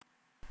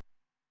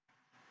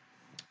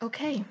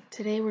Okay,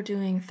 today we're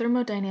doing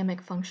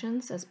thermodynamic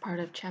functions as part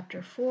of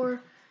Chapter 4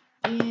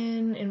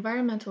 in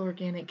Environmental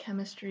Organic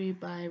Chemistry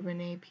by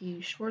René P.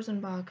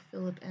 Schwarzenbach,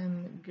 Philip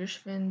M.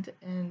 Geschwind,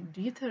 and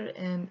Dieter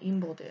M.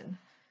 Imbolden.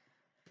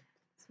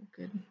 Some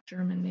good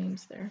German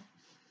names there.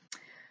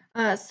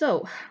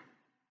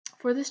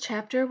 For this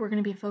chapter, we're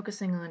going to be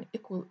focusing on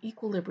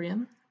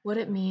equilibrium, what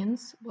it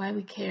means, why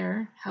we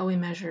care, how we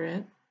measure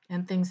it,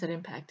 and things that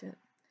impact it.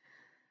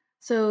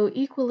 So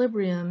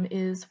equilibrium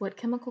is what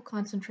chemical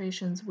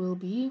concentrations will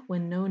be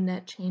when no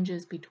net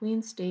changes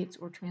between states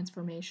or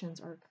transformations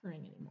are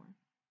occurring anymore.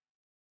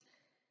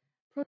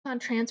 Proton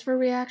transfer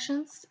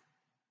reactions,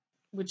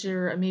 which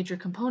are a major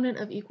component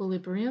of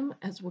equilibrium,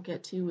 as we'll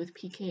get to with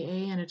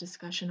pKa and a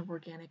discussion of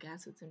organic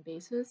acids and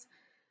bases,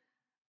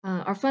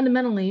 are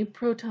fundamentally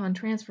proton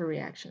transfer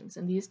reactions,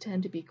 and these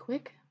tend to be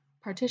quick.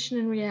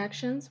 Partition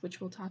reactions,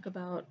 which we'll talk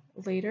about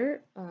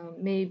later,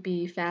 may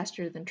be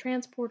faster than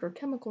transport or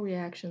chemical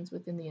reactions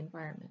within the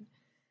environment.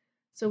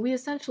 So we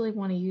essentially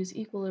want to use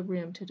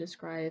equilibrium to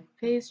describe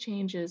phase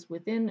changes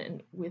within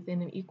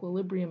an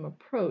equilibrium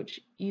approach,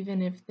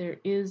 even if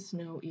there is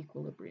no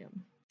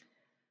equilibrium.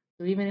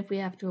 So even if we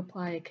have to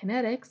apply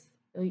kinetics,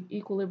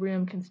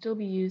 equilibrium can still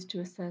be used to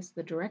assess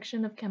the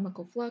direction of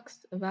chemical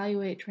flux,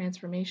 evaluate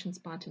transformation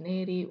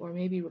spontaneity, or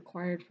may be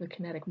required for the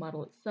kinetic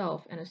model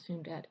itself and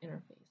assumed at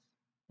interface.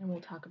 And we'll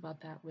talk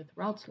about that with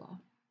Raoult's law.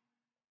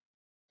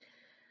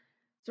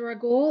 So our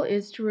goal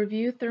is to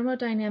review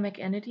thermodynamic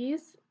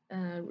entities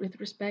with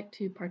respect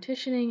to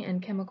partitioning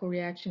and chemical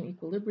reaction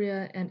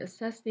equilibria and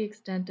assess the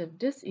extent of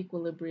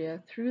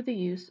disequilibria through the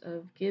use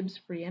of Gibbs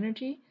free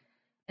energy,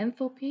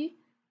 enthalpy,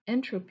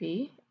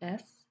 entropy,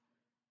 S,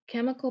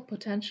 chemical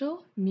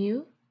potential,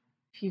 mu,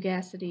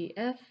 fugacity,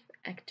 F,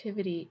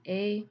 activity,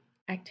 A,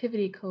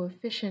 activity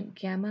coefficient,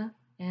 gamma,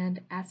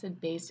 and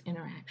acid-base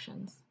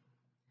interactions.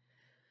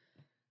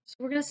 So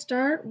we're going to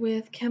start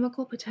with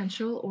chemical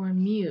potential, or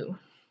mu.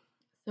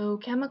 So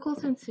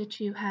chemicals in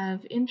situ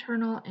have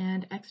internal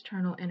and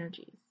external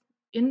energies.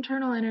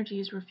 Internal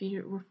energies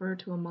refer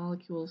to a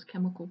molecule's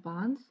chemical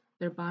bonds,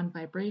 their bond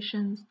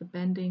vibrations, the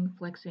bending,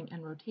 flexing,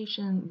 and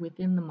rotation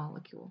within the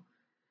molecule.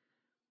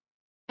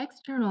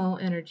 External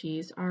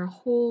energies are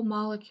whole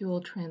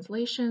molecule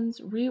translations,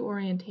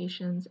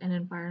 reorientations, and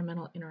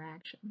environmental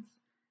interactions.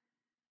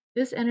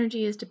 This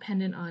energy is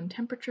dependent on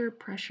temperature,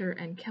 pressure,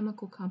 and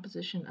chemical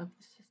composition of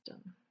the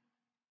system.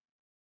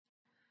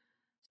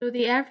 So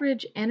the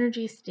average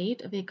energy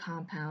state of a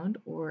compound,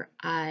 or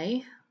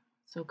I,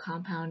 so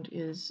compound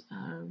is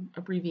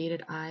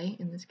abbreviated I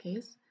in this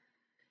case.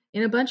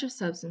 In a bunch of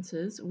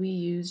substances, we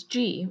use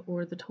G,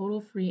 or the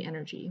total free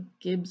energy,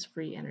 Gibbs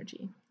free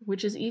energy,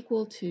 which is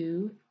equal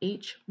to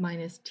H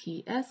minus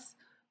Ts,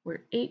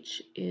 where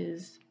H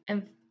is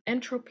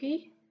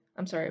entropy,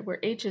 where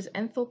H is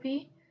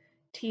enthalpy,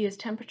 T is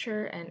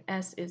temperature, and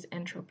S is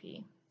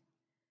entropy.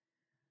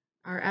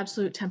 Our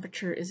absolute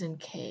temperature is in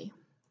K.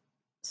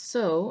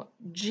 So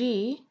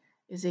G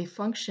is a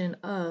function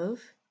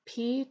of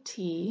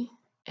Pt,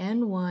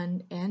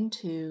 N1,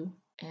 N2,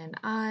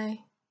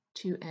 Ni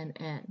to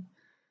Nn,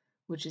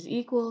 which is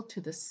equal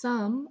to the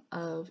sum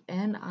of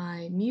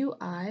Ni mu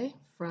I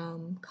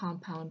from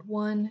compound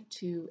 1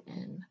 to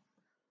N,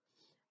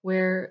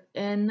 where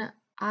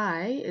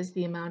Ni is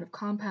the amount of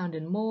compound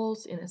in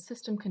moles in a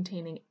system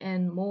containing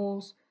N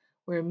moles,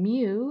 where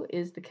mu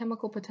is the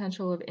chemical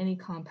potential of any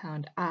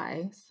compound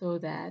I, so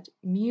that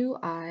mu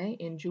I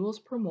in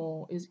joules per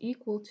mole is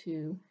equal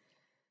to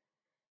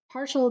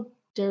partial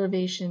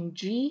derivation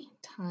G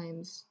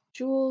times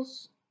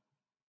joules,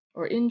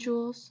 or in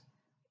joules,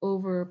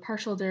 over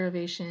partial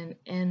derivation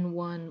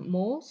N1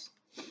 moles,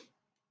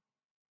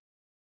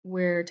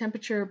 where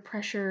temperature,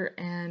 pressure,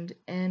 and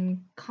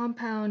N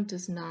compound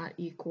does not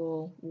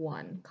equal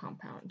 1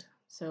 compound.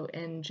 So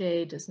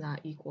Nj does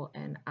not equal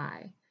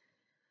Ni.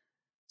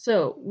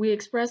 So we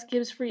express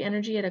Gibbs free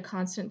energy at a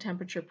constant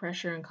temperature,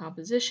 pressure, and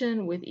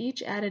composition with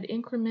each added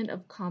increment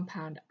of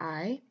compound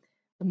I.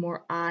 The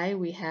more I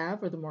we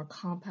have, or the more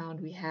compound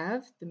we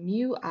have, the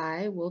mu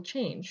I will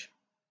change.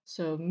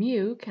 So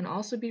mu can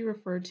also be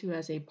referred to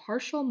as a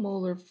partial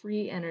molar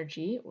free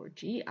energy, or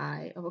Gi,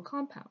 of a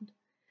compound.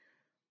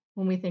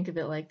 When we think of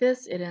it like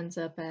this, it ends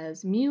up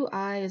as mu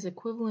I is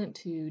equivalent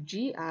to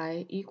Gi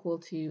equal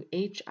to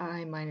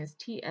Hi minus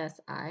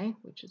Tsi,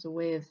 which is a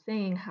way of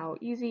saying how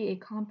easy a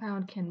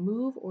compound can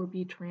move or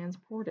be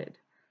transported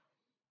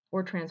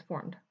or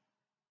transformed.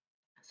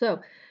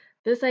 So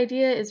this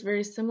idea is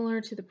very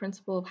similar to the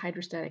principle of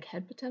hydrostatic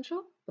head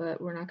potential,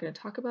 but we're not going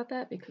to talk about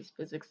that because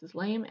physics is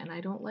lame and I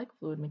don't like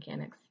fluid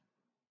mechanics.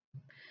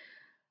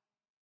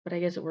 But I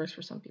guess it works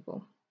for some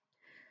people.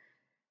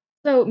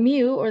 So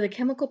mu, or the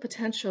chemical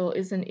potential,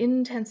 is an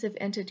intensive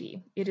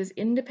entity. It is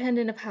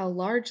independent of how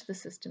large the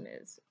system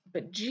is.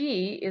 But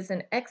G is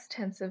an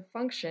extensive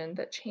function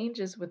that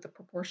changes with the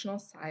proportional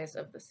size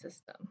of the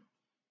system.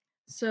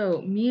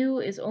 So mu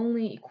is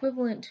only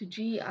equivalent to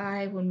Gi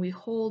when we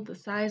hold the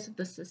size of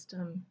the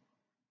system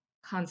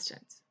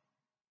constant.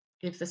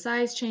 If the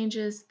size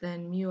changes,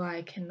 then mu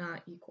I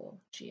cannot equal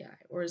Gi,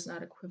 or is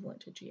not equivalent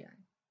to Gi.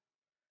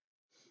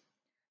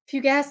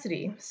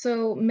 Fugacity.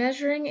 So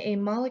measuring a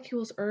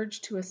molecule's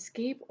urge to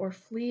escape or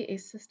flee a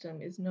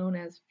system is known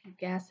as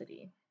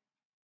fugacity.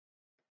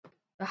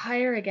 The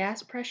higher a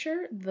gas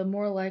pressure, the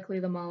more likely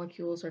the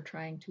molecules are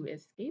trying to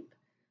escape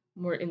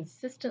more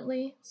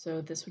insistently,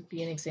 so this would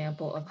be an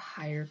example of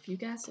higher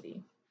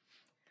fugacity.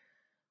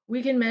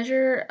 We can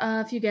measure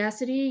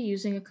fugacity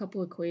using a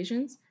couple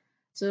equations.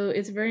 So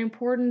it's very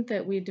important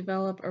that we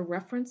develop a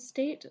reference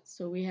state.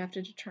 So we have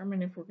to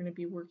determine if we're going to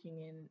be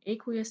working in an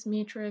aqueous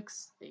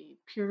matrix, a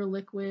pure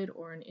liquid,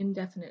 or an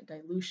indefinite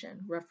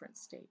dilution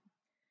reference state.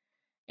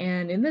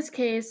 And in this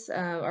case,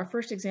 our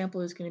first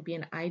example is going to be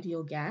an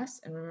ideal gas.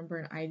 And remember,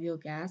 an ideal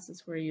gas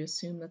is where you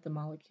assume that the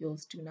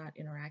molecules do not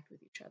interact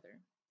with each other.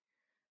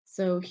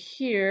 So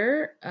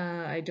here,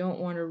 I don't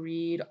want to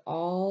read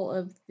all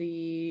of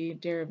the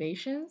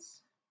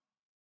derivations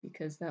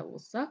because that will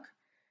suck.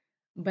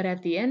 But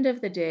at the end of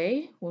the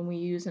day, when we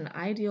use an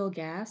ideal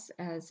gas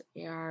as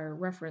our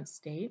reference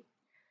state,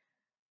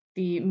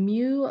 the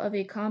mu of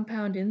a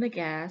compound in the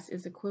gas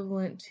is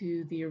equivalent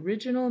to the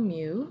original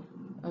mu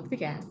of the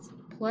gas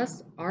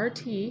plus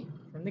RT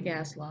from the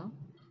gas law,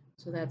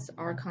 so that's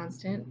R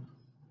constant,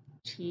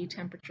 T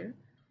temperature,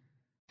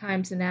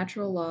 times the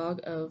natural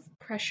log of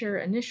pressure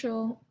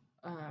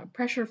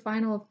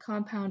final of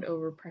compound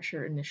over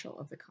pressure initial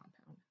of the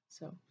compound.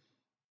 So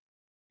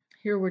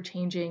here we're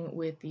changing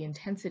with the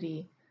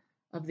intensity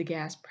of the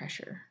gas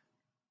pressure.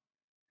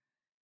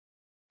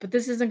 But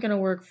this isn't going to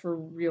work for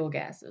real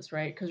gases,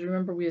 right? Because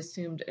remember we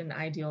assumed an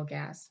ideal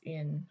gas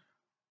in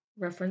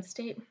reference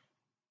state.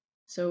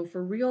 So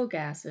for real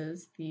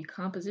gases, the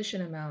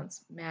composition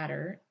amounts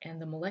matter and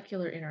the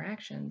molecular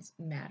interactions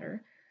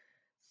matter.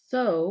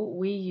 So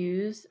we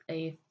use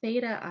a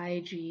theta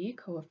Ig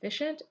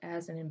coefficient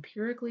as an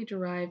empirically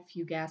derived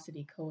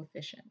fugacity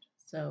coefficient.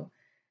 So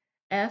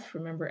F,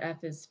 remember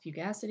F is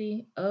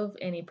fugacity, of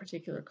any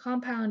particular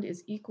compound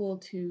is equal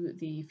to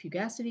the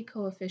fugacity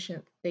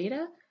coefficient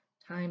theta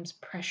times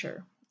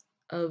pressure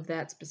of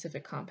that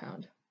specific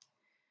compound.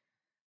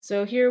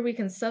 So here we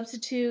can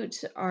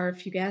substitute our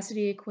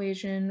fugacity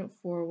equation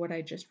for what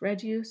I just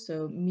read you.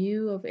 So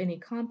mu of any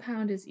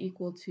compound is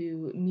equal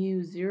to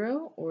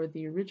mu0, or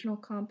the original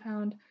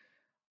compound,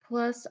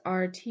 plus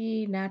RT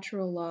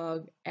natural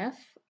log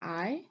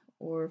Fi,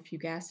 or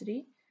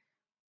fugacity,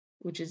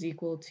 which is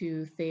equal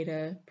to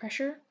theta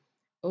pressure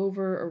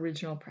over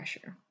original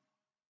pressure.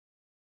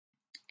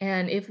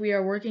 And if we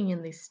are working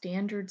in the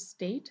standard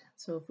state,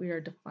 so if we are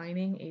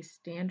defining a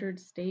standard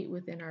state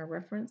within our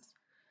reference,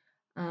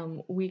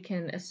 we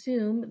can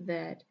assume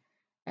that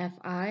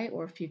Fi,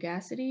 or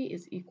fugacity,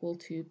 is equal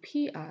to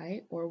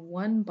Pi, or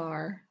 1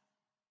 bar,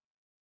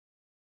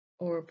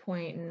 or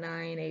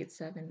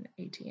 0.987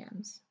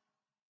 ATMs.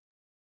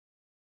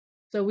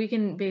 So we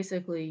can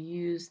basically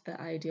use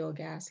the ideal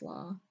gas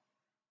law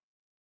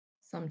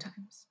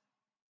sometimes,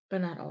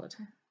 but not all the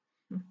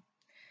time.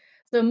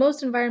 So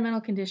most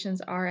environmental conditions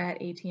are at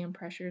ATM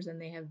pressures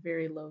and they have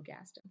very low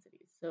gas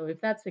densities. So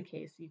if that's the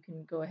case, you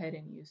can go ahead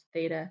and use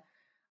theta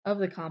of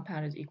the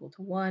compound is equal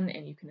to 1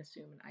 and you can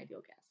assume an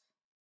ideal gas.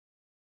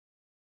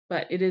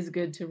 But it is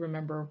good to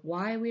remember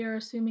why we are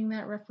assuming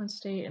that reference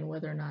state and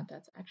whether or not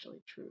that's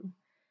actually true.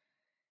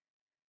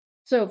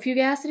 So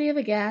fugacity of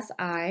a gas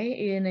I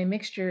in a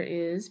mixture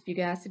is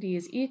fugacity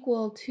is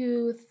equal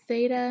to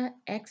theta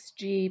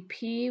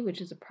xgp,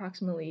 which is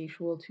approximately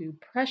equal to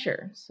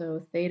pressure.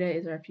 So theta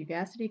is our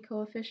fugacity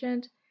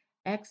coefficient,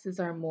 x is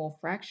our mole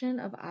fraction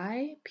of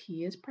I,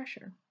 p is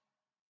pressure.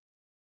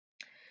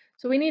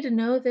 So we need to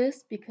know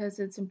this because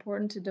it's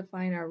important to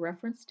define our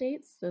reference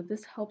states. So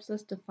this helps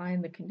us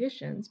define the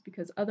conditions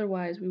because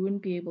otherwise we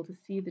wouldn't be able to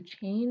see the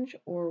change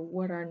or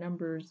what our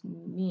numbers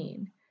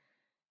mean.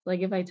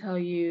 Like if I tell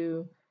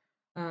you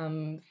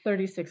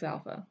 36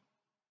 alpha,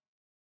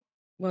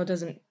 well, it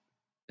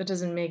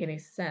doesn't make any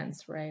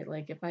sense, right?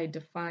 Like if I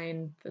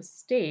define the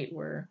state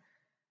where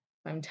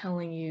I'm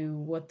telling you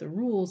what the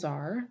rules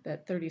are,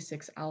 that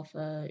 36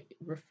 alpha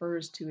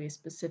refers to a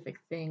specific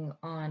thing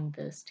on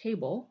this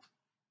table,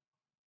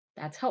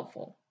 that's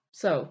helpful.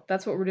 So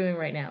that's what we're doing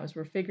right now is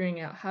we're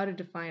figuring out how to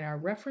define our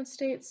reference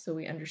states so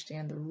we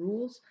understand the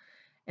rules,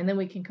 and then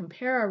we can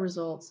compare our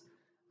results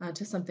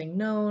to something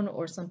known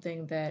or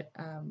something that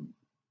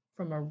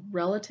from a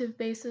relative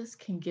basis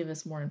can give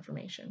us more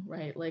information,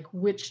 right? Like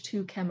which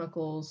two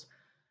chemicals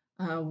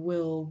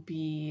will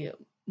be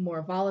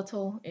more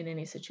volatile in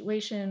any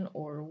situation,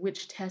 or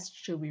which test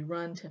should we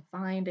run to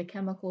find a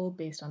chemical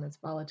based on its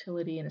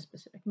volatility in a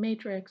specific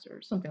matrix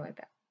or something like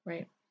that,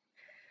 right?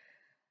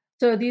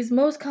 So these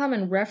most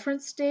common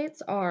reference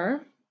states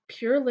are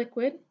pure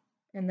liquid,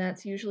 and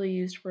that's usually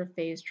used for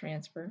phase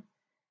transfer.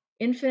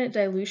 Infinite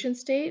dilution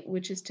state,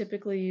 which is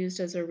typically used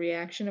as a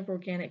reaction of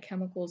organic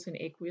chemicals in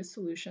aqueous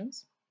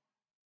solutions.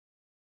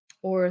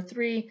 Or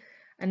 3,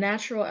 a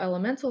natural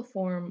elemental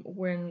form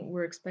when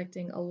we're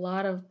expecting a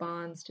lot of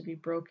bonds to be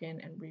broken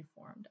and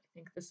reformed. I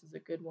think this is a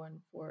good one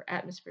for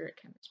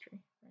atmospheric chemistry,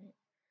 right?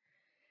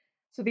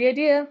 So the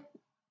idea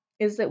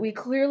is that we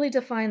clearly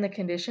define the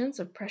conditions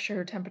of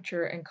pressure,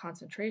 temperature, and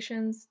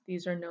concentrations.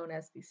 These are known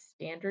as the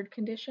standard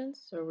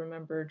conditions. So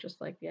remember,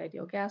 just like the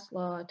ideal gas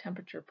law,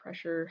 temperature,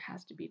 pressure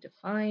has to be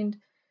defined.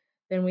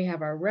 Then we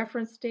have our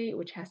reference state,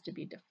 which has to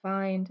be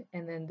defined.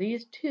 And then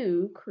these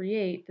two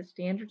create the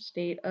standard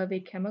state of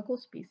a chemical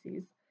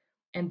species.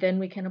 And then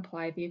we can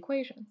apply the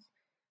equations.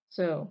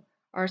 So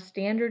our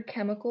standard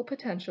chemical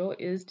potential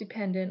is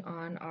dependent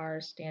on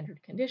our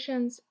standard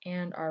conditions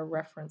and our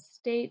reference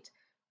state,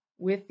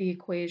 with the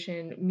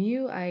equation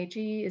mu Ig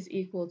is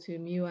equal to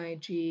mu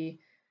Ig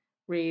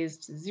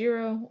raised to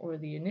 0, or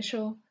the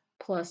initial,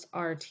 plus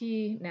RT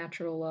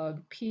natural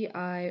log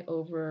Pi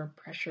over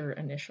pressure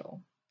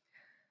initial.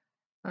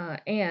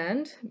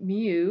 And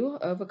mu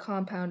of a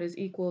compound is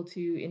equal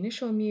to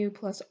initial mu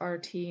plus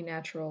RT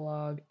natural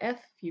log F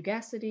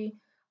fugacity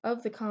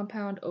of the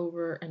compound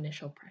over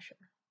initial pressure.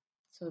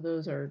 So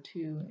those are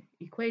two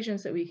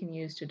equations that we can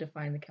use to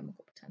define the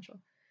chemical potential.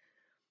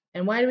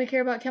 And why do we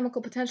care about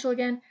chemical potential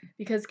again?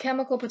 Because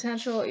chemical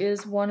potential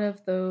is one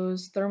of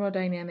those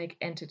thermodynamic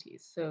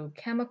entities. So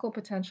chemical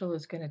potential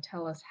is going to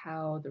tell us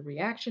how the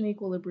reaction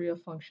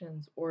equilibria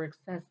functions or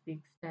assess the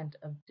extent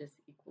of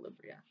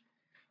disequilibria.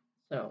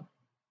 So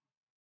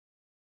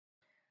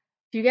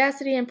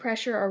fugacity and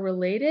pressure are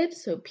related,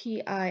 so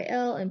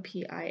PIL and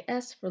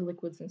PIS for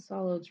liquids and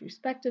solids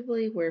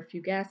respectively, where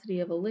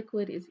fugacity of a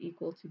liquid is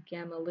equal to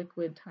gamma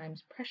liquid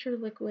times pressure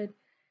liquid,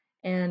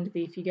 and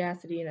the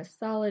fugacity in a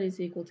solid is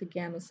equal to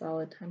gamma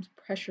solid times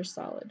pressure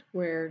solid,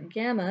 where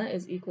gamma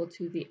is equal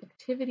to the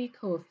activity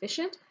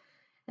coefficient,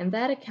 and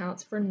that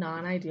accounts for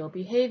non-ideal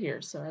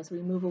behavior. So as we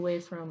move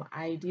away from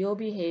ideal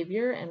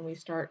behavior and we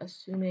start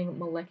assuming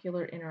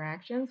molecular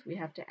interactions, we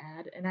have to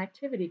add an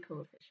activity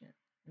coefficient,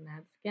 and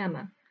that's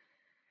gamma.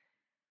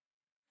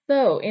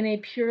 So in a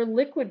pure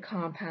liquid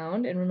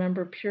compound, and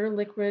remember pure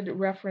liquid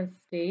reference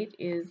state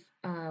is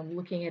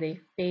looking at a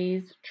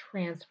phase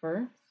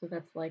transfer, so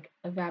that's like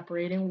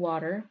evaporating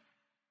water,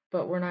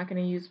 but we're not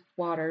going to use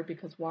water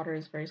because water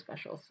is very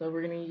special. So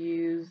we're going to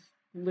use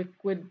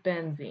liquid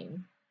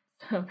benzene.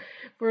 So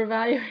if we're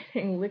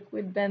evaluating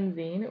liquid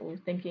benzene, we're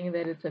thinking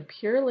that it's a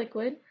pure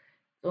liquid,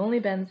 it's only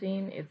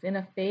benzene, it's in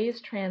a phase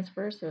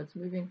transfer, so it's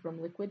moving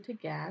from liquid to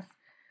gas.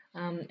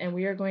 And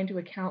we are going to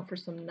account for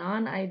some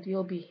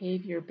non-ideal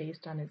behavior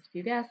based on its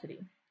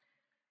fugacity.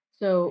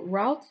 So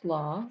Raoult's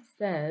law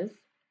says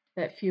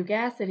that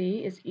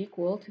fugacity is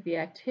equal to the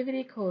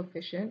activity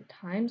coefficient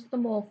times the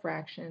mole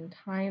fraction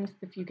times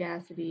the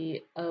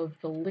fugacity of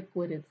the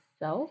liquid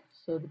itself,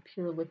 so the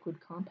pure liquid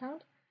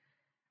compound,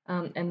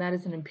 and that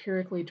is an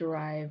empirically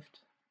derived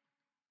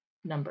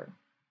number.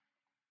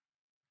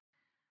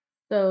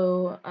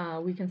 So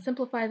we can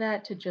simplify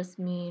that to just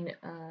mean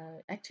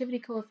activity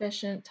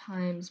coefficient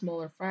times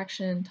molar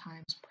fraction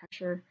times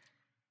pressure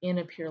in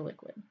a pure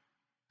liquid.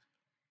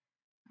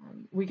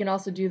 We can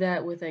also do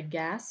that with a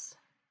gas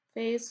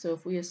phase. So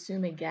if we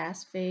assume a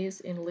gas phase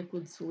in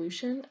liquid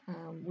solution,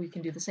 we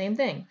can do the same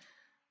thing,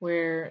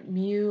 where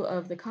mu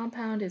of the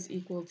compound is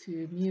equal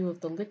to mu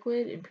of the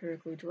liquid,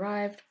 empirically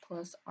derived,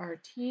 plus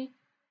RT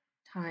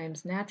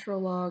times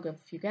natural log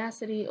of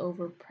fugacity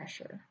over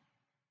pressure.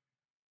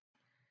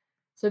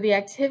 So the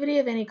activity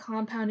of any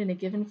compound in a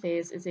given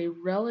phase is a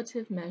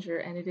relative measure,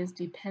 and it is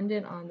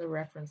dependent on the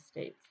reference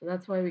state. So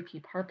that's why we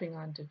keep harping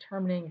on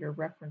determining your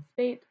reference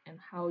state and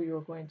how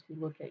you're going to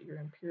look at your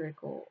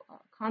empirical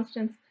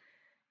constants,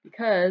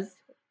 because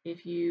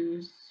if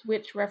you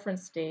switch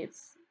reference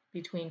states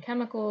between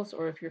chemicals,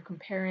 or if you're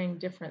comparing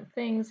different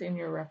things in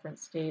your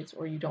reference states,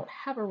 or you don't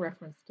have a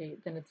reference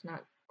state, then it's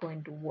not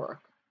going to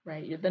work,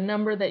 right? The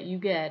number that you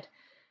get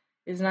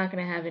is not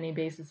going to have any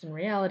basis in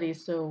reality,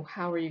 so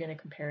how are you going to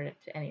compare it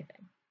to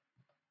anything?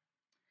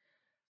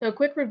 So a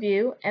quick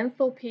review,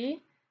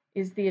 enthalpy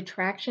is the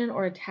attraction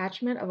or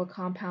attachment of a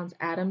compound's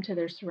atom to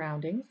their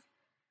surroundings.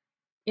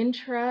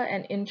 Intra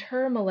and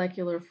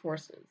intermolecular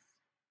forces,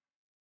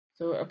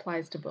 so it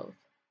applies to both.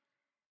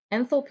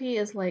 Enthalpy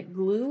is like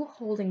glue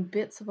holding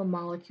bits of a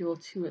molecule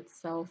to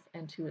itself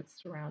and to its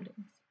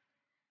surroundings.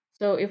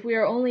 So if we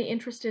are only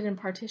interested in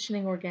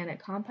partitioning organic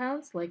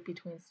compounds, like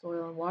between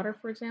soil and water,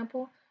 for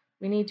example,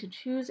 we need to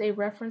choose a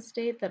reference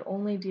state that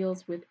only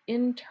deals with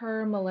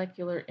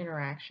intermolecular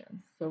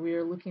interactions. So we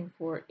are looking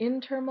for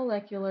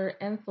intermolecular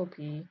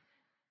enthalpy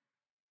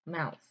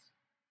amounts.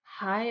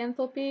 High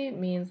enthalpy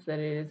means that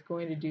it is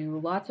going to do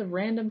lots of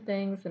random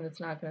things and it's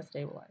not going to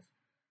stabilize.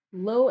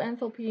 Low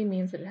enthalpy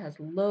means that it has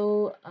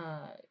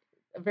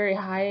a very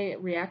high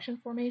reaction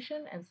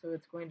formation, and so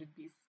it's going to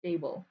be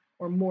stable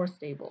or more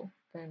stable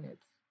than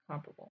its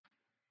comparable.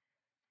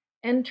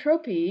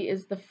 Entropy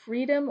is the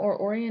freedom or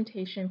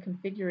orientation,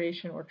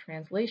 configuration, or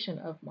translation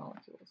of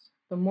molecules.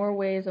 The more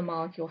ways a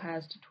molecule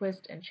has to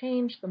twist and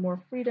change, the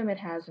more freedom it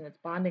has in its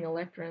bonding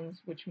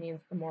electrons, which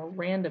means the more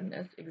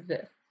randomness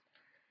exists.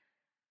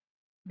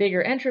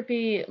 Bigger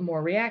entropy,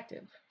 more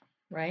reactive,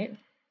 right?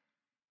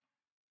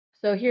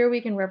 So here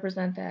we can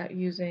represent that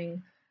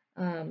using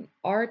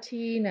RT,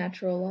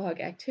 natural log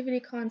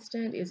activity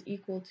constant, is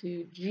equal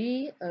to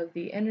G of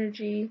the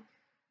energy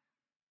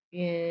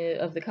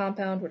of the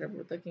compound, whatever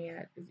we're looking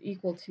at, is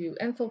equal to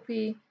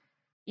enthalpy,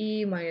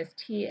 E minus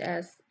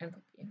Ts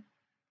enthalpy,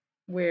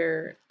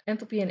 where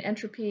enthalpy and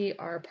entropy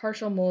are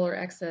partial molar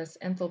excess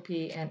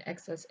enthalpy and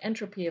excess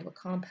entropy of a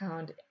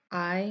compound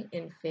I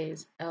in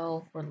phase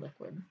L or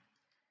liquid.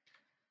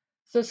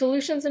 So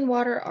solutions in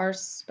water are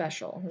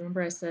special.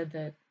 Remember I said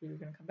that we were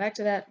going to come back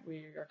to that. We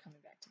are coming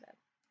back to that.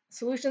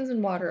 Solutions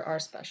in water are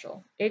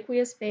special.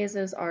 Aqueous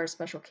phases are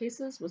special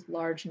cases with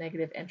large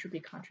negative entropy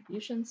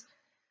contributions,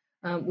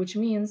 which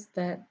means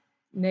that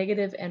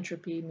negative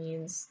entropy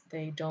means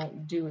they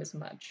don't do as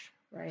much,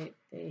 right?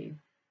 They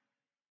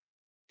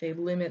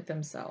limit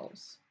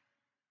themselves,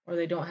 or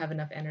they don't have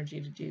enough energy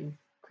to do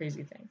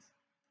crazy things.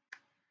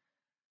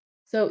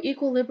 So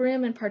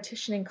equilibrium and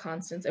partitioning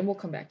constants, and we'll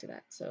come back to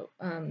that. So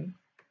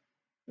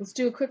let's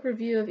do a quick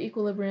review of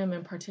equilibrium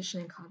and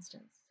partitioning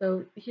constants.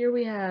 So here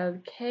we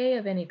have K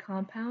of any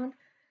compound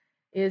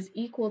is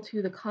equal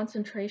to the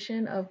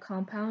concentration of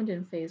compound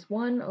in phase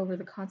 1 over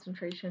the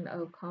concentration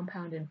of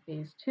compound in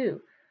phase 2.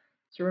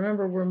 So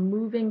remember, we're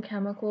moving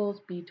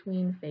chemicals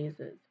between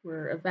phases.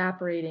 We're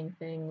evaporating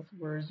things,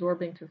 we're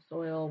absorbing to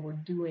soil, we're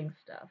doing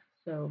stuff.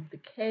 So the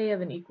K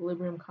of an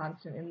equilibrium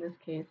constant in this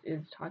case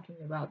is talking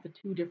about the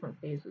two different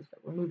phases that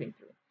we're moving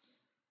through.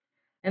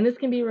 And this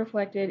can be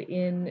reflected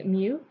in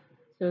mu.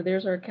 So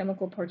there's our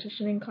chemical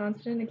partitioning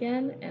constant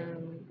again,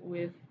 and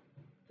with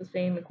the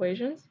same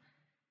equations.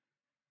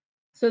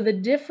 So the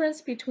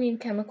difference between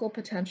chemical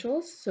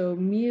potentials, so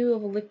mu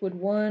of a liquid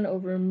 1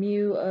 over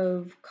mu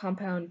of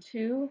compound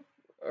 2,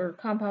 or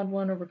compound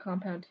 1 over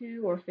compound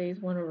 2, or phase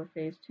 1 over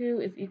phase 2,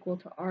 is equal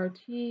to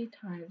RT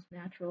times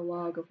natural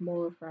log of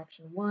molar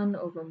fraction 1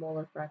 over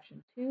molar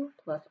fraction 2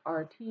 plus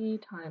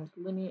RT times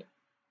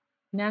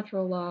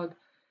natural log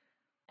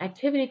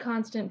activity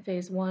constant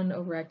phase 1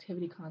 over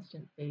activity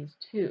constant phase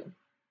 2.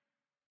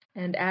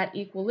 And at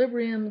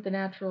equilibrium, the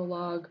natural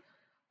log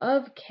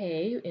of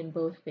K in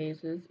both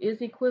phases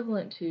is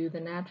equivalent to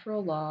the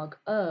natural log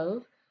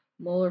of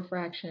molar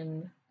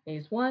fraction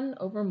phase 1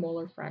 over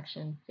molar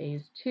fraction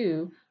phase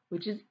 2,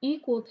 which is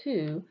equal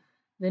to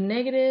the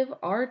negative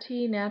RT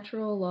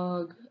natural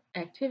log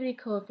activity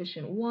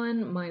coefficient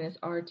 1 minus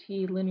RT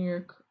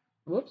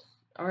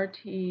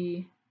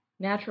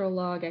natural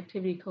log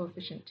activity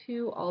coefficient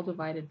 2, all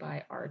divided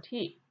by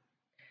RT,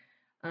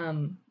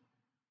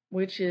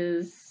 which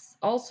is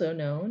also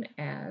known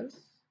as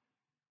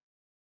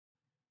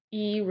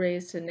e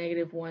raised to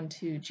negative 1,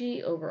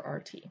 2g over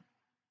RT,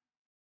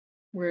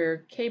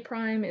 where K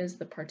prime is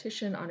the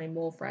partition on a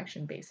mole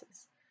fraction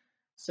basis.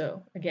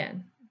 So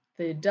again,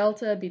 the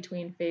delta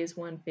between phase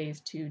 1,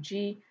 phase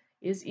 2g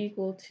is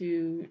equal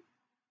to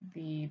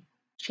the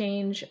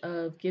change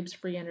of Gibbs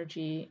free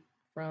energy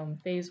from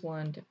phase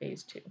 1 to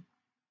phase 2.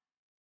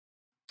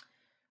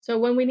 So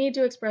when we need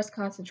to express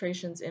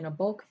concentrations in a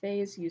bulk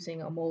phase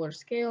using a molar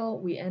scale,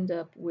 we end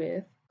up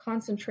with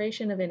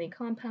concentration of any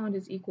compound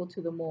is equal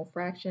to the mole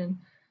fraction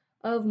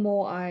of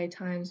mole I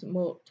times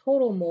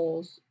total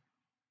moles,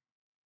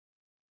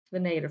 the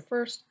negative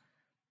first,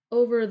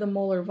 over the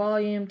molar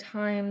volume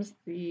times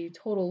the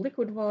total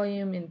liquid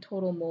volume in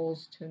total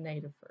moles to the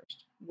negative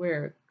first,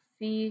 where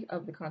C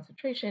of the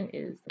concentration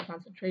is the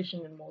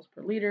concentration in moles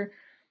per liter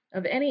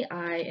of any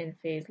I in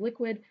phase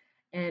liquid,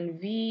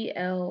 and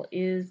VL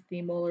is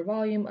the molar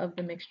volume of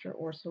the mixture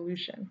or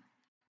solution.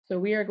 So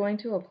we are going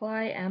to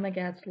apply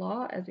Amigat's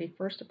law as a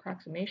first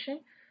approximation.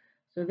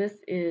 So this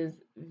is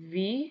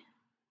V,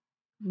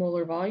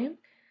 molar volume,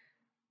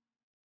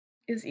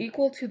 is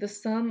equal to the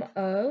sum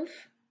of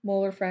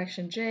molar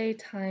fraction J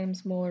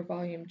times molar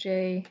volume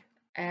J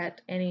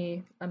at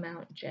any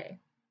amount J,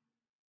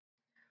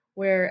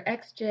 where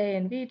Xj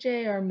and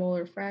Vj are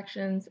molar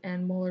fractions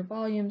and molar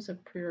volumes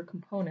of pure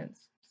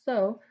components.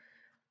 So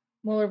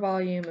molar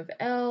volume of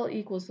L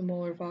equals the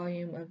molar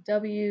volume of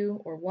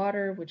W, or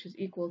water, which is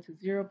equal to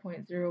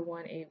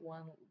 0.0181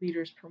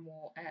 liters per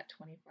mole at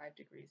 25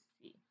 degrees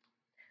C.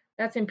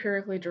 That's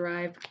empirically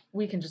derived.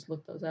 We can just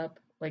look those up.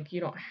 Like, you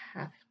don't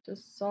have to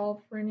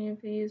solve for any of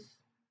these.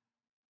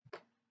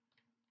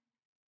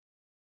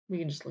 We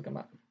can just look them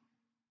up.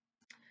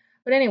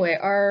 But anyway,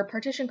 our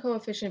partition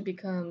coefficient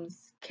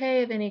becomes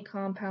K of any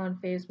compound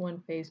phase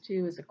 1, phase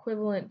 2 is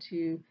equivalent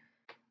to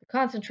the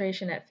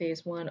concentration at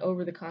phase 1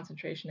 over the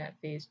concentration at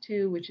phase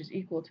 2, which is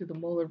equal to the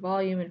molar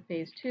volume in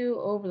phase 2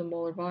 over the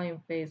molar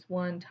volume phase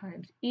 1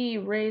 times E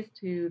raised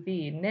to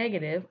the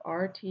negative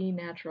RT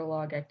natural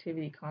log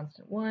activity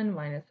constant 1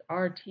 minus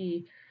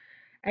RT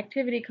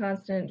activity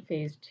constant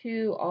phase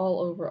 2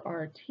 all over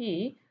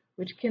RT,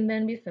 which can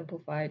then be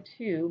simplified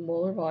to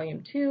molar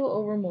volume 2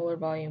 over molar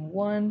volume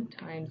 1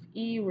 times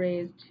E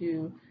raised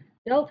to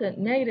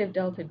negative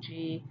delta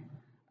G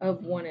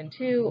of 1 and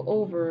 2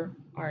 over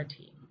RT,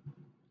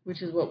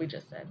 which is what we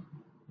just said.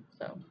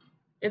 So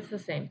it's the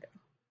same thing.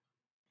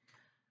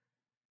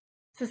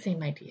 It's the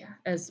same idea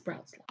as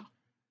Sprout's law.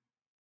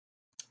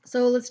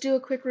 So let's do a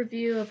quick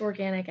review of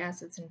organic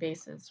acids and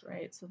bases,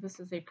 right? So this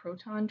is a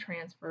proton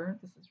transfer.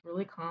 This is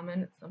really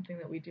common. It's something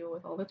that we deal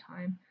with all the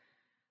time.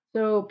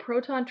 So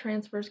proton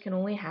transfers can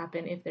only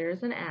happen if there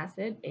is an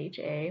acid,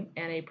 HA,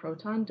 and a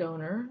proton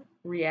donor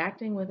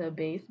reacting with a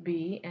base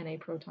B and a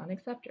proton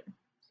acceptor.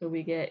 So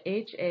we get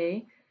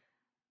HA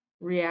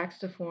reacts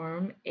to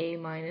form A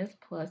minus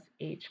plus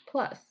H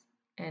plus,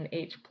 and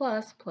H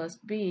plus plus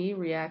B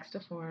reacts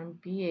to form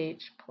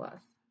BH plus.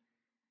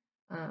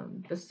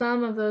 The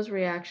sum of those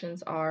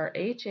reactions are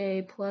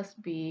HA plus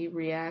B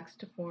reacts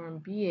to form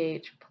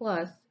BH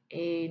plus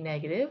A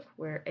negative,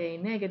 where A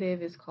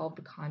negative is called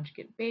the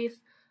conjugate base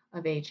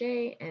of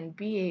HA, and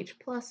BH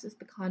plus is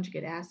the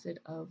conjugate acid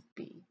of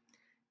B.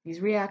 These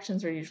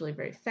reactions are usually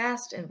very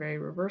fast and very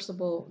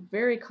reversible,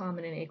 very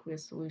common in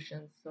aqueous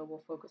solutions, so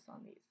we'll focus on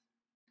these.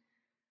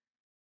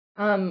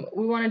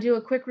 We want to do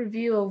a quick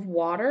review of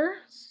water.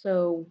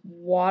 So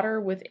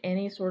water with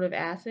any sort of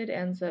acid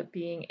ends up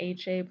being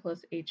HA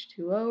plus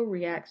H2O,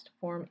 reacts to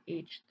form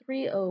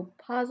H3O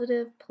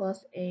positive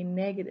plus A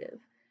negative.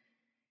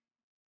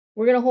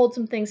 We're going to hold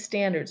some things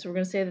standard. So we're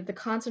going to say that the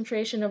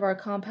concentration of our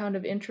compound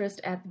of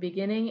interest at the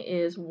beginning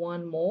is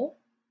 1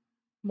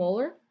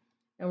 molar.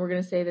 And we're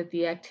going to say that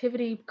the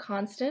activity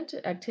constant,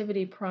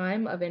 activity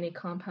prime of any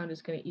compound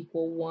is going to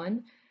equal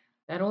 1.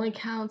 That only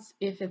counts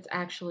if it's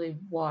actually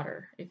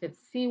water. If it's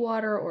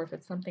seawater or if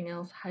it's something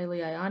else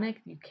highly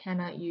ionic, you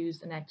cannot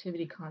use an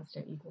activity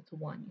constant equal to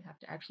 1. You have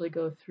to actually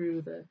go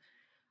through the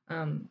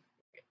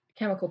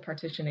chemical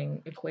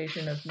partitioning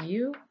equation of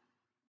mu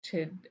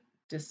to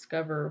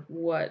discover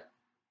what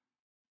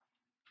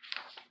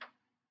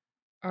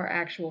our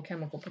actual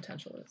chemical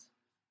potential is.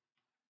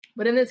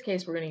 But in this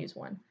case, we're going to use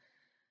 1.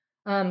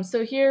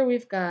 So here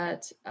we've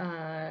got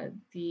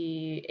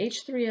the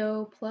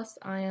H3O plus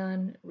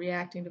ion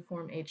reacting to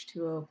form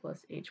H2O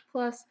plus H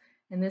plus,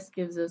 and this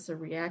gives us a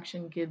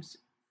reaction Gibbs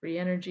free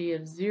energy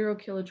of 0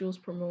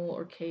 kilojoules per mole,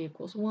 or K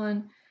equals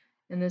 1.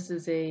 And this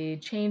is a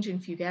change in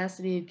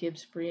fugacity of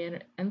Gibbs free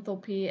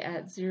enthalpy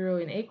at 0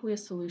 in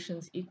aqueous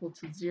solutions equal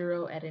to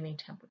 0 at any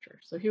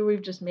temperature. So here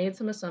we've just made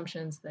some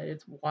assumptions that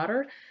it's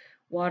water.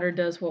 Water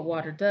does what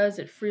water does.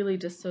 It freely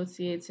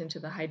dissociates into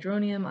the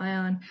hydronium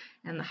ion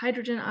and the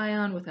hydrogen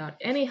ion without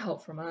any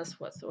help from us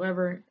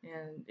whatsoever,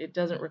 and it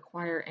doesn't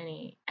require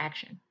any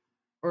action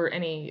or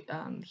any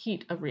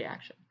heat of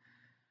reaction.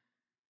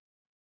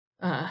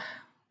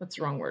 What's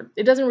the wrong word?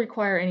 It doesn't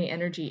require any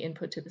energy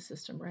input to the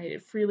system, right?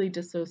 It freely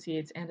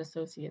dissociates and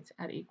associates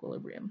at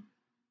equilibrium.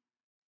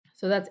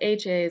 So that's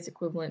HA is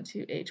equivalent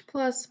to H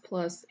plus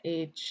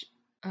H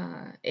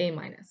A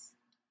minus.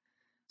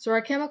 So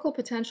our chemical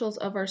potentials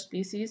of our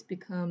species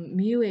become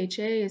mu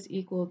HA is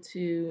equal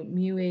to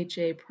mu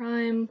HA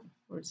prime,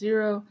 or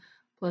 0,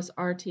 plus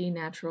RT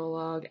natural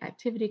log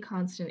activity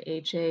constant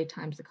HA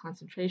times the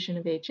concentration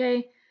of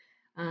HA.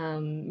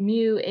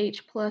 Mu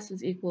H plus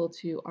is equal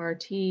to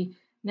RT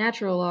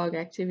natural log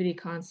activity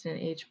constant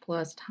H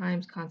plus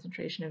times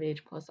concentration of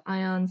H plus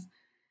ions.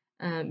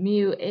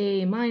 Mu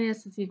A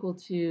minus is equal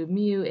to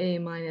mu A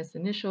minus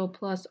initial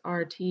plus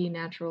RT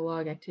natural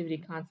log activity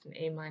constant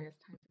A minus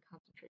times the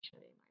concentration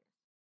of A minus.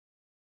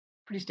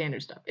 Pretty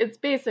standard stuff. It's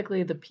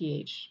basically the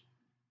pH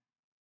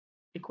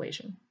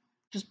equation,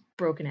 just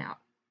broken out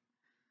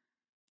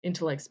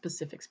into like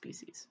specific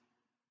species.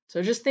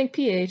 So just think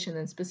pH and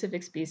then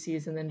specific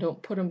species, and then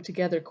don't put them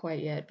together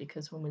quite yet,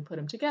 because when we put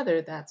them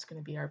together, that's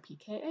going to be our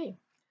pKa,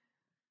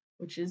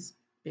 which is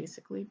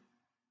basically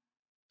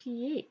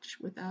pH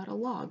without a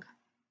log.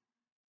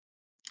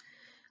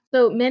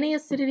 So many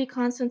acidity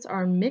constants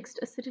are mixed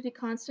acidity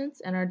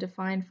constants and are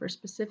defined for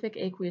specific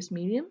aqueous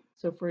medium.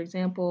 So for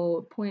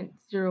example,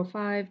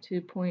 0.05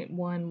 to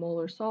 0.1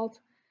 molar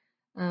salt.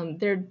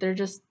 They're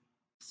just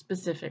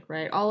specific,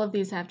 right? All of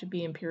these have to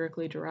be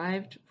empirically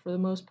derived for the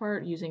most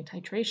part using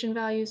titration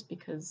values,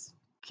 because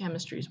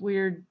chemistry is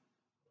weird,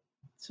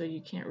 so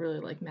you can't really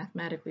like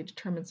mathematically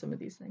determine some of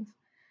these things.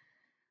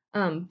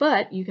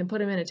 But you can put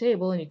them in a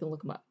table and you can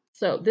look them up.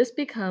 So this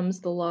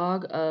becomes the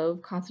log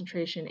of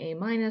concentration A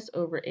minus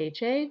over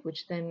HA,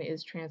 which then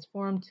is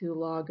transformed to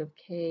log of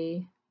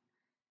K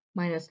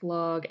minus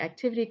log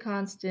activity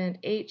constant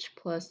H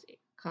plus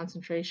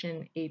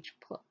concentration H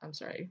plus,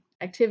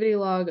 activity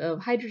log of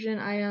hydrogen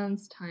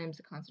ions times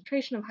the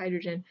concentration of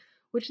hydrogen,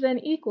 which then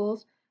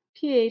equals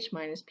pH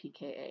minus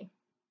pKa.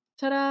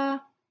 Ta-da!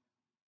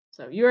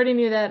 So you already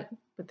knew that,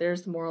 but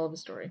there's the moral of the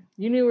story.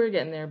 You knew we were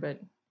getting there, but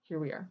here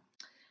we are.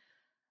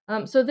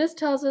 So this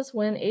tells us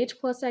when H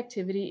plus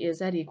activity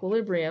is at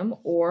equilibrium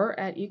or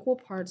at equal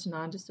parts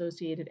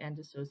non-dissociated and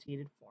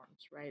dissociated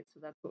forms, right? So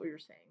that's what we were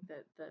saying,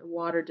 that the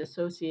water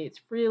dissociates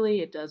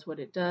freely, it does what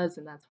it does,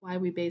 and that's why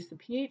we base the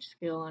pH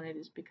scale on it,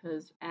 is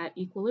because at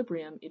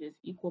equilibrium it is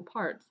equal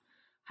parts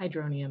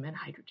hydronium and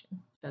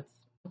hydrogen. That's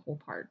the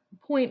whole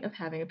point of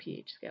having a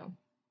pH scale.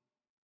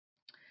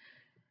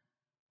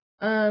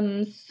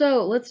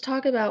 So let's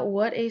talk about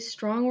what a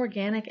strong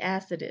organic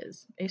acid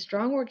is. A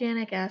strong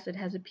organic acid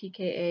has a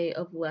pKa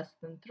of less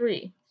than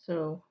 3.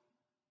 So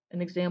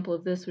an example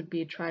of this would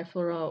be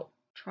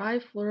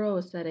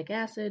trifluoroacetic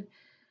acid,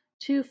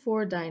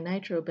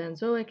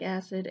 2,4-dinitrobenzoic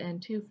acid,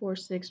 and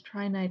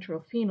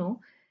 2,4,6-trinitrophenol,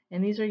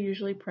 and these are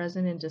usually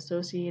present in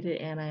dissociated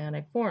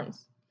anionic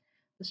forms.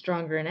 The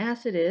stronger an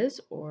acid is,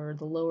 or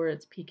the lower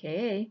its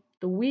pKa,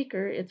 the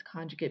weaker its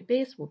conjugate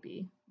base will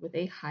be, with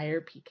a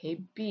higher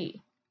pKb.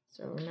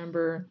 So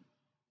remember,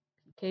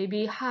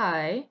 pKb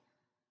high,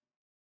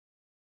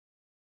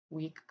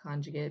 weak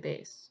conjugate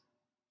base.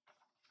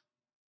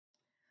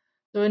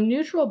 So a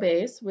neutral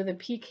base with a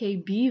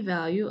pKb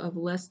value of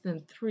less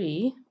than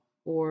 3,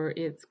 or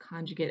its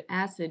conjugate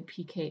acid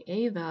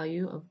pKa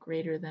value of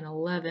greater than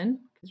 11,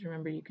 because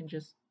remember you can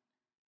just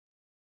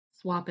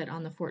swap it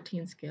on the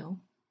 14 scale,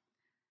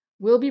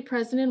 will be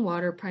present in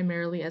water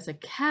primarily as a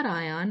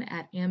cation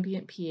at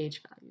ambient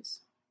pH values.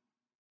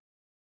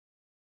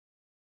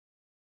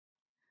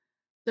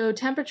 So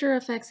temperature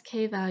affects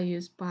K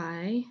values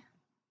by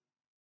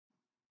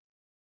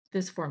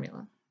this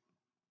formula.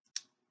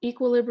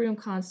 Equilibrium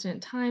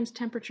constant times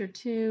temperature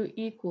 2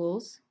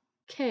 equals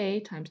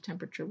K times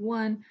temperature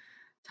 1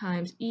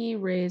 times E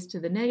raised to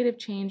the negative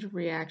change of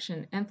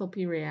reaction,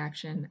 enthalpy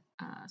reaction,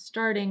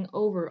 starting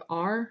over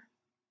R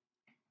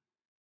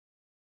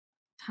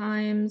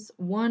times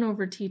 1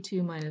 over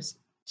T2 minus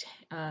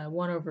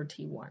 1 over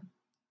T1,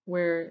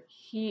 where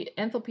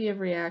enthalpy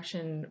of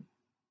reaction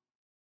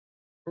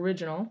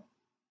original,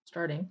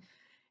 starting,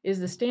 is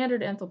the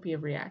standard enthalpy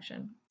of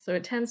reaction. So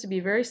it tends to be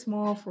very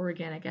small for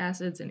organic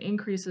acids and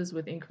increases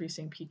with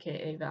increasing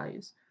pKa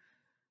values.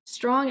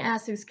 Strong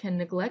acids can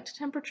neglect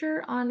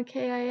temperature on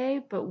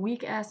KIA, but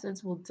weak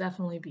acids will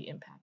definitely be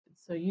impacted.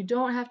 So you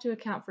don't have to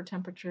account for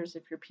temperatures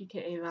if your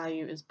pKa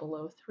value is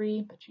below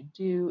 3, but you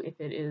do if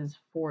it is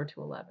 4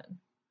 to 11.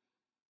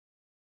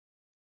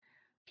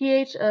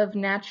 pH of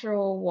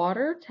natural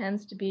water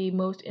tends to be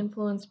most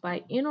influenced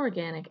by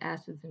inorganic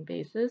acids and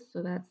bases,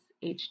 so that's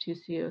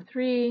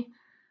H2CO3,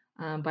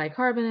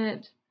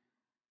 bicarbonate,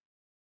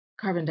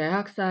 carbon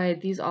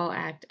dioxide. These all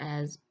act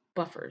as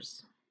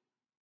buffers.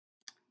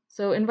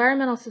 So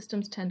environmental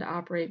systems tend to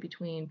operate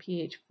between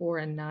pH 4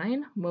 and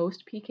 9.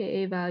 Most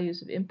pKa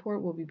values of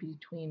import will be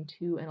between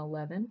 2 and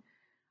 11.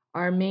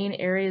 Our main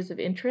areas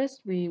of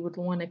interest, we would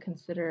want to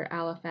consider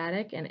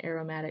aliphatic and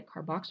aromatic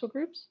carboxyl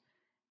groups,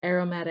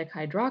 aromatic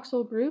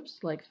hydroxyl groups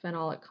like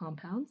phenolic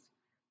compounds,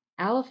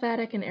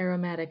 aliphatic and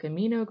aromatic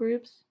amino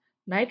groups,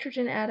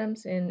 nitrogen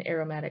atoms in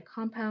aromatic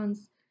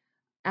compounds,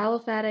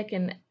 aliphatic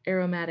and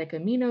aromatic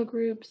amino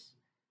groups,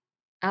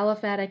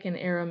 aliphatic and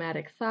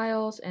aromatic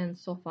thiols, and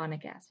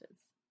sulfonic acids.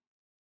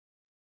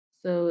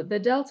 So the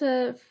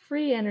delta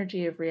free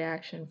energy of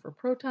reaction for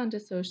proton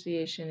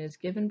dissociation is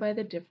given by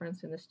the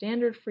difference in the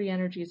standard free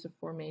energies of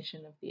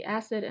formation of the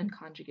acid and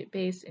conjugate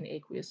base in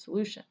aqueous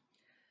solution.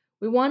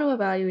 We want to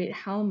evaluate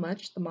how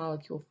much the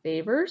molecule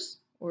favors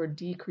or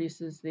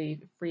decreases the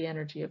free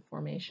energy of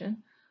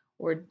formation,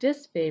 or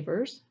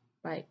disfavors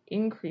by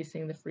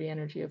increasing the free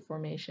energy of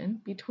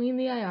formation between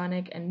the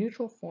ionic and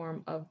neutral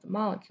form of the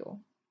molecule.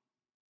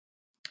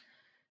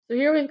 So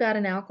here we've got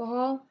an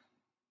alcohol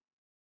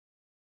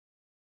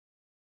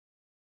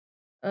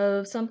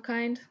of some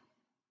kind.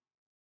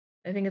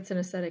 I think it's an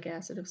acetic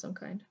acid of some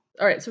kind.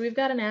 All right, so we've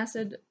got an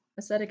acid,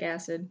 acetic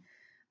acid,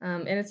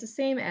 and it's the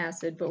same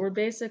acid, but we're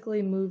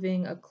basically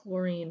moving a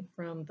chlorine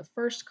from the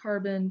first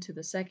carbon to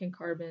the second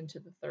carbon to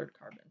the third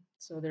carbon.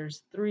 So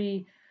there's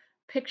 3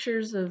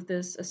 pictures of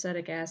this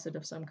acetic acid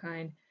of some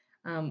kind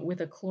with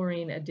a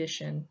chlorine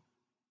addition.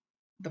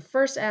 The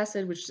first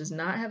acid, which does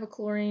not have a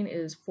chlorine,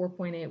 is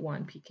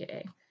 4.81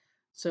 pKa.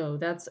 So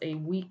that's a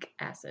weak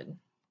acid.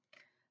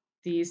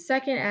 The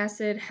second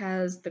acid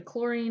has the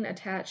chlorine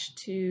attached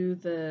to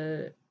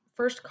the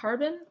first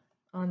carbon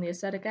on the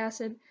acetic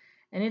acid,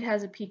 and it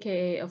has a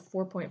pKa of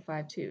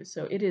 4.52,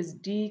 so it is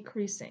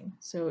decreasing.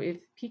 So if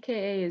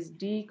pKa is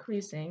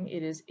decreasing,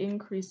 it is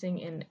increasing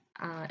in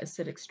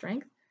acidic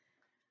strength.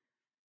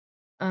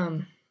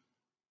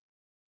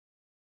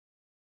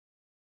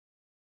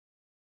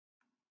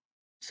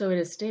 So it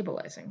is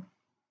stabilizing.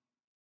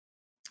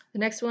 The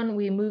next one,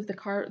 we move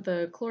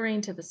the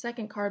chlorine to the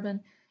second carbon,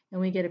 and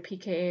we get a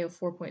pKa of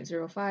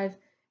 4.05.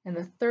 And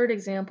the third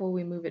example,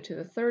 we move it to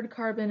the third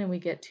carbon, and we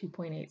get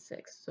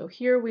 2.86. So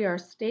here we are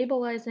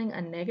stabilizing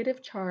a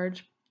negative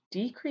charge,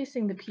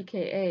 decreasing the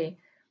pKa,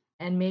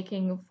 and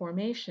making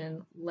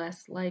formation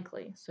less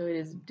likely. So it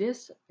is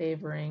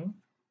disfavoring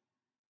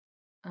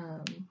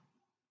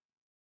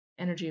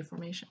energy of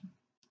formation.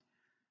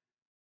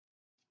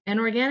 An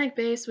organic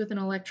base with an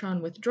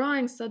electron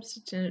withdrawing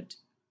substituent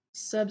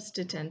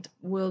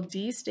will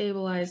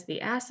destabilize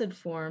the acid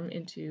form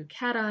into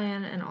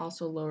cation and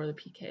also lower the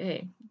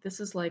pKa. This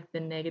is like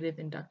the negative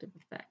inductive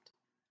effect.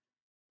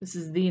 This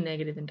is the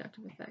negative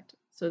inductive effect.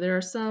 So there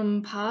are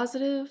some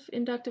positive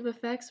inductive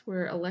effects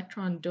where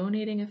electron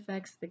donating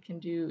effects that can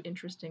do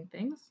interesting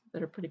things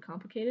that are pretty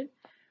complicated,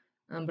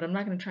 but I'm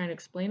not going to try and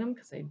explain them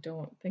because I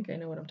don't think I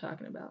know what I'm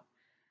talking about.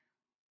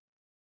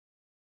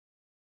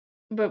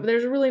 But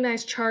there's a really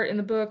nice chart in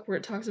the book where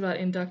it talks about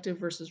inductive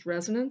versus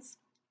resonance.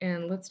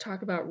 And let's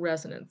talk about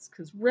resonance,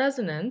 because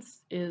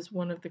resonance is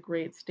one of the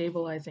great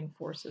stabilizing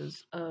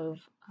forces of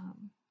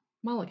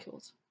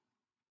molecules.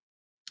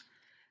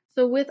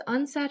 So with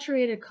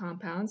unsaturated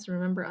compounds,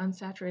 remember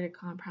unsaturated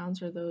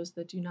compounds are those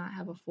that do not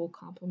have a full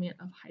complement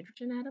of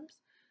hydrogen atoms.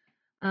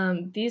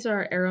 These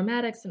are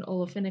aromatics and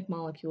olefinic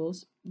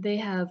molecules. They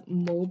have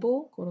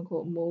mobile, quote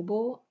unquote,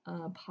 mobile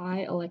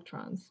pi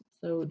electrons.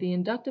 So the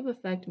inductive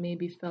effect may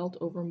be felt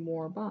over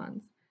more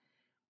bonds.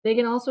 They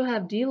can also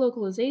have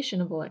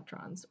delocalization of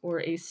electrons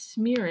or a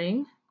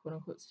smearing, quote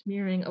unquote,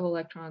 smearing of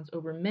electrons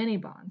over many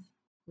bonds,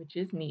 which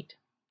is neat.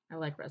 I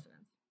like resonance.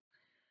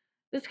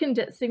 This can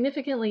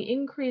significantly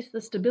increase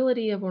the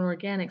stability of an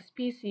organic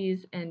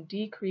species and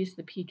decrease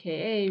the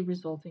pKa,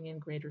 resulting in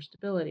greater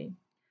stability.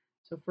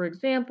 So for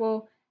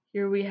example,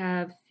 here we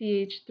have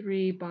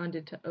CH3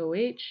 bonded to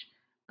OH,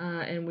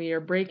 and we are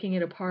breaking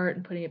it apart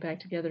and putting it back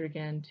together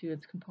again to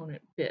its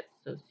component bits.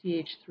 So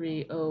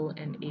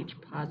CH3O and H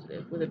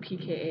positive with a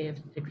pKa of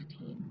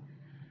 16.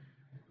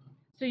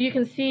 So you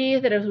can see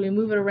that as we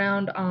move it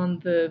around on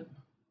the,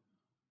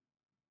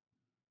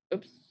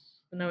 oops,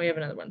 so now we have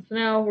another one. So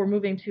now we're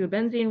moving to a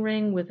benzene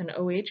ring with an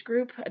OH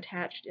group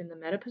attached in the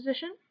meta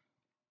position,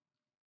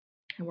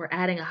 and we're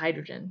adding a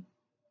hydrogen.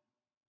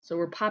 So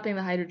we're popping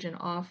the hydrogen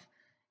off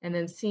and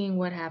then seeing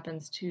what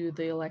happens to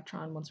the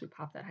electron once we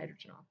pop that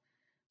hydrogen off.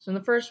 So in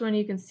the first one,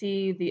 you can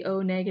see the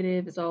O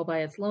negative is all by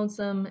its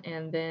lonesome,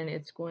 and then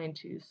it's going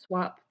to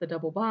swap the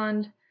double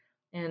bond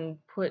and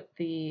put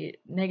the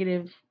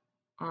negative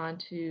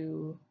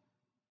onto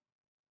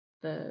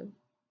the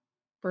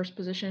first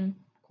position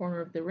corner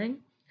of the ring.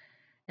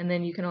 And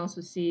then you can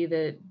also see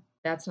that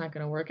that's not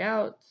going to work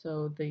out,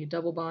 so the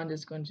double bond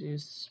is going to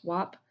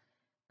swap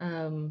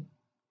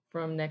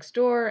from next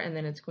door, and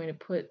then it's going to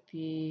put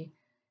the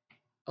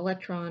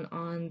electron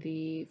on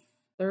the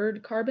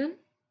third carbon,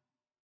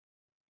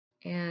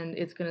 and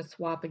it's going to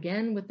swap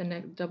again with the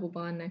double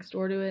bond next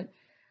door to it,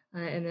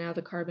 and now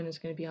the carbon is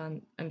going to be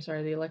on,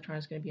 the electron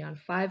is going to be on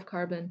 5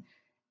 carbon,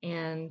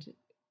 and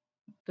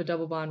the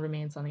double bond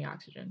remains on the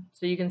oxygen.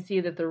 So you can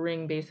see that the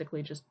ring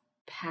basically just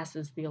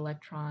passes the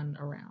electron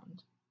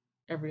around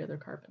every other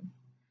carbon.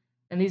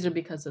 And these are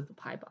because of the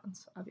pi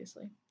bonds,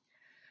 obviously.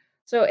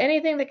 So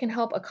anything that can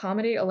help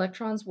accommodate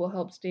electrons will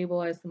help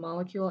stabilize the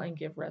molecule and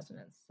give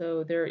resonance.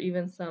 So there are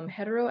even some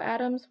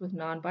heteroatoms with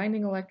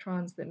non-binding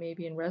electrons that may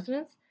be in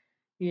resonance.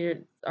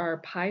 There are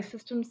pi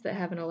systems that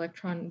have an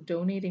electron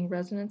donating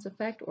resonance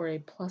effect, or a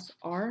plus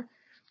R,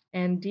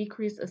 and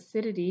decrease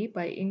acidity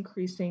by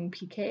increasing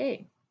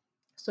pKa.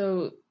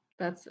 So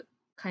that's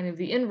kind of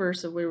the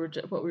inverse of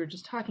what we were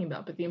just talking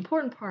about. But the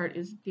important part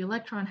is the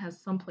electron has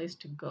someplace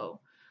to go,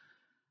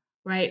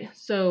 right?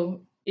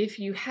 So if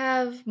you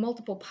have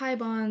multiple pi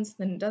bonds,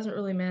 then it doesn't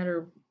really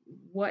matter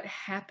what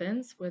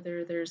happens,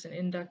 whether there's an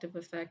inductive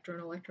effect or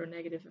an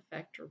electronegative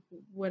effect or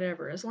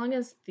whatever. As long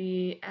as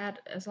the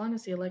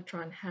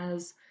electron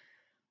has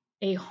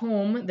a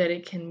home that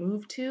it can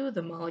move to,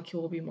 the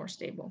molecule will be more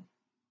stable.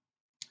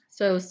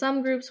 So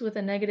some groups with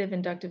a negative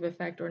inductive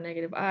effect or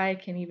negative I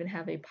can even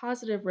have a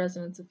positive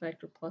resonance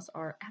effect or plus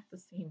R at the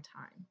same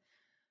time.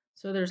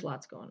 So there's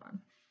lots going on.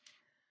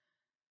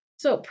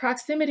 So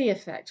proximity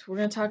effect, we're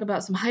going to talk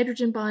about some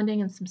hydrogen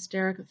bonding and some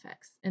steric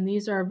effects. And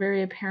these are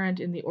very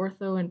apparent in the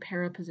ortho and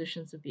para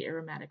positions of the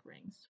aromatic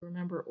rings. So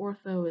remember,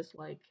 ortho is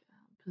like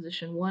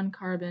position 1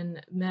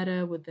 carbon,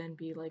 meta would then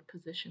be like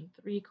position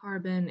 3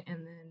 carbon,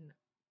 and then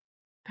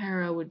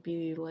para would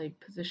be like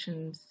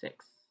position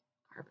 6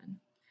 carbon.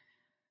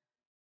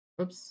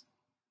 Oops.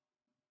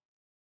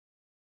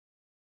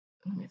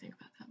 Let me think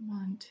about that.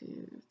 1,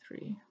 2,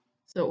 3.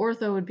 So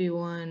ortho would be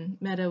 1,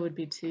 meta would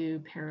be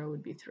 2, para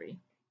would be 3.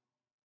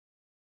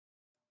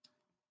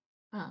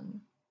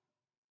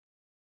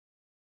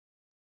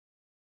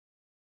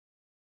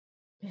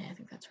 Yeah, I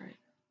think that's right.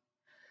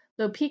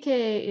 So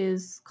pKa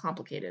is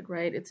complicated,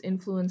 right? It's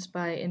influenced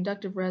by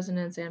inductive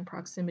resonance and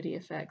proximity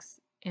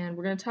effects. And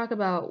we're going to talk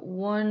about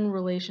one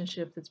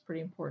relationship that's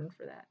pretty important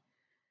for that.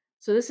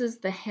 So this is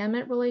the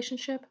Hammett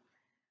relationship.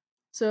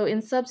 So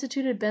in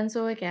substituted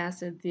benzoic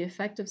acid, the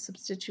effect of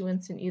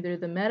substituents in either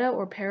the meta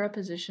or para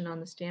position on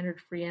the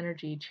standard free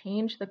energy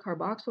change the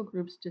carboxyl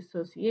group's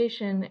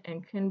dissociation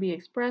and can be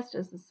expressed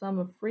as the sum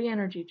of free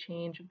energy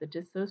change of the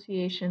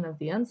dissociation of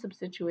the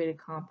unsubstituted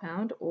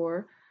compound,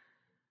 or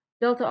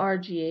delta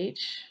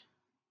RGH,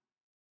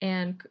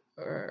 and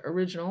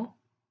original,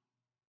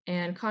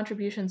 and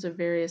contributions of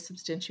various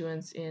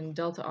substituents in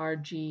delta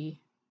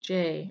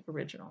RGJ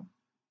original.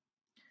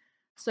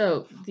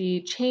 So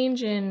the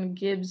change in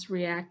Gibbs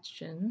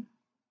reaction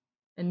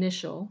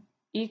initial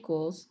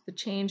equals the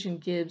change in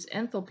Gibbs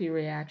enthalpy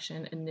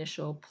reaction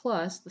initial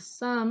plus the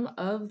sum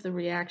of the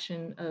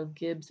reaction of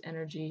Gibbs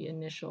energy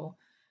initial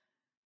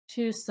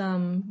to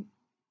some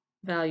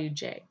value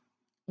J,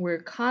 where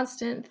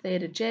constant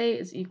theta J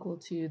is equal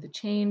to the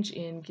change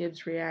in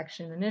Gibbs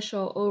reaction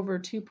initial over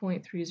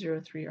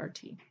 2.303 RT.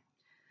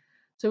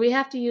 So we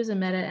have to use a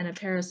meta and a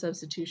para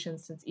substitution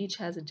since each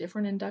has a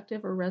different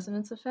inductive or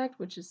resonance effect,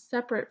 which is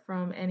separate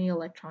from any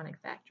electronic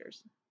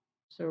factors.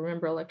 So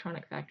remember,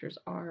 electronic factors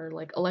are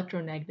like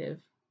electronegative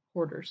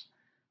hoarders,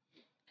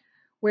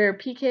 where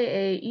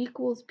pKa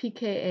equals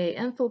pKa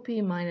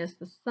enthalpy minus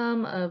the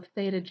sum of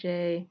theta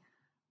J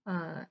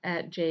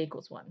at J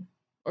equals 1,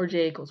 or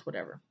J equals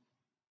whatever.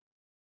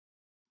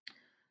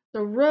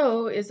 So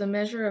rho is a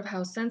measure of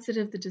how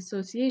sensitive the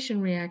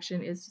dissociation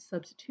reaction is to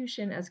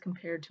substitution as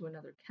compared to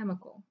another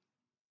chemical.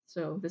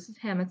 So this is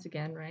Hamett's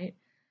again, right?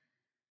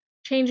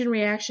 Change in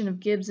reaction of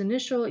Gibbs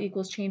initial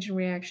equals change in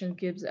reaction of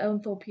Gibbs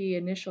enthalpy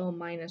initial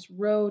minus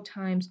rho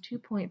times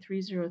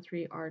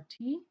 2.303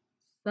 RT,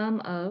 sum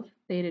of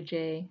theta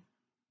J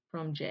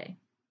from J.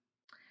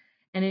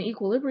 And in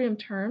equilibrium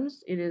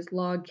terms, it is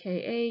log Ka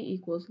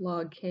equals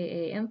log Ka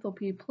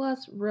enthalpy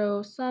plus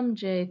rho sum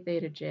J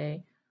theta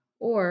J,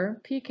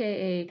 or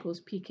pKa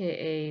equals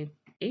pKa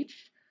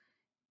H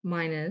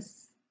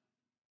minus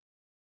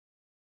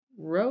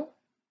rho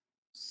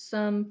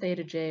sum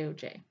theta J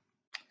Oj.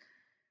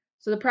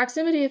 So the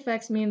proximity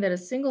effects mean that a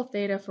single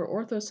theta for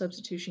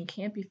orthosubstitution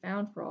can't be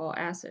found for all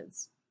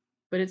acids,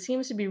 but it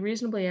seems to be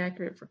reasonably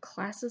accurate for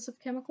classes of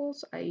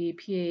chemicals, i.e.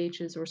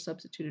 PAHs or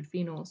substituted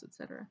phenols,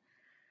 etc.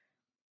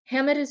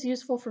 Hammett is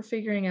useful for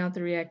figuring out the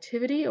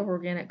reactivity of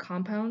organic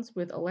compounds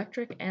with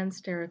electric and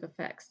steric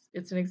effects.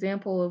 It's an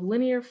example of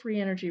linear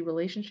free energy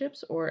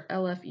relationships, or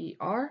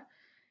LFER,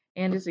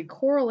 and is a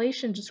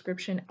correlation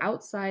description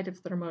outside of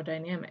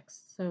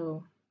thermodynamics.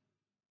 So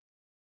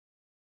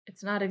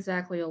it's not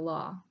exactly a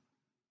law.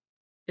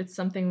 It's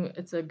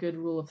a good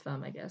rule of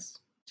thumb, I guess,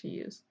 to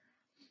use.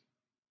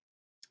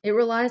 It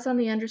relies on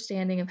the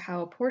understanding of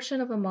how a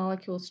portion of a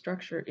molecule's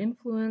structure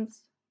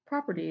influences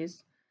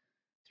properties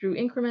through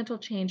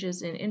incremental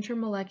changes in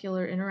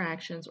intermolecular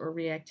interactions or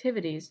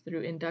reactivities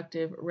through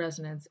inductive,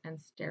 resonance, and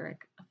steric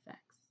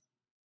effects.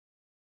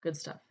 Good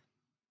stuff.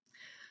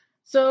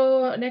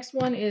 So next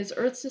one is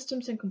Earth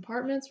systems and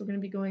compartments. We're going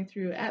to be going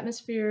through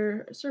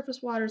atmosphere,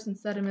 surface waters and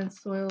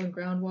sediments, soil and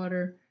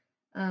groundwater,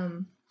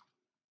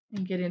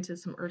 and get into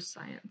some Earth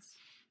science.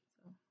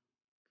 So,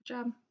 good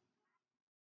job.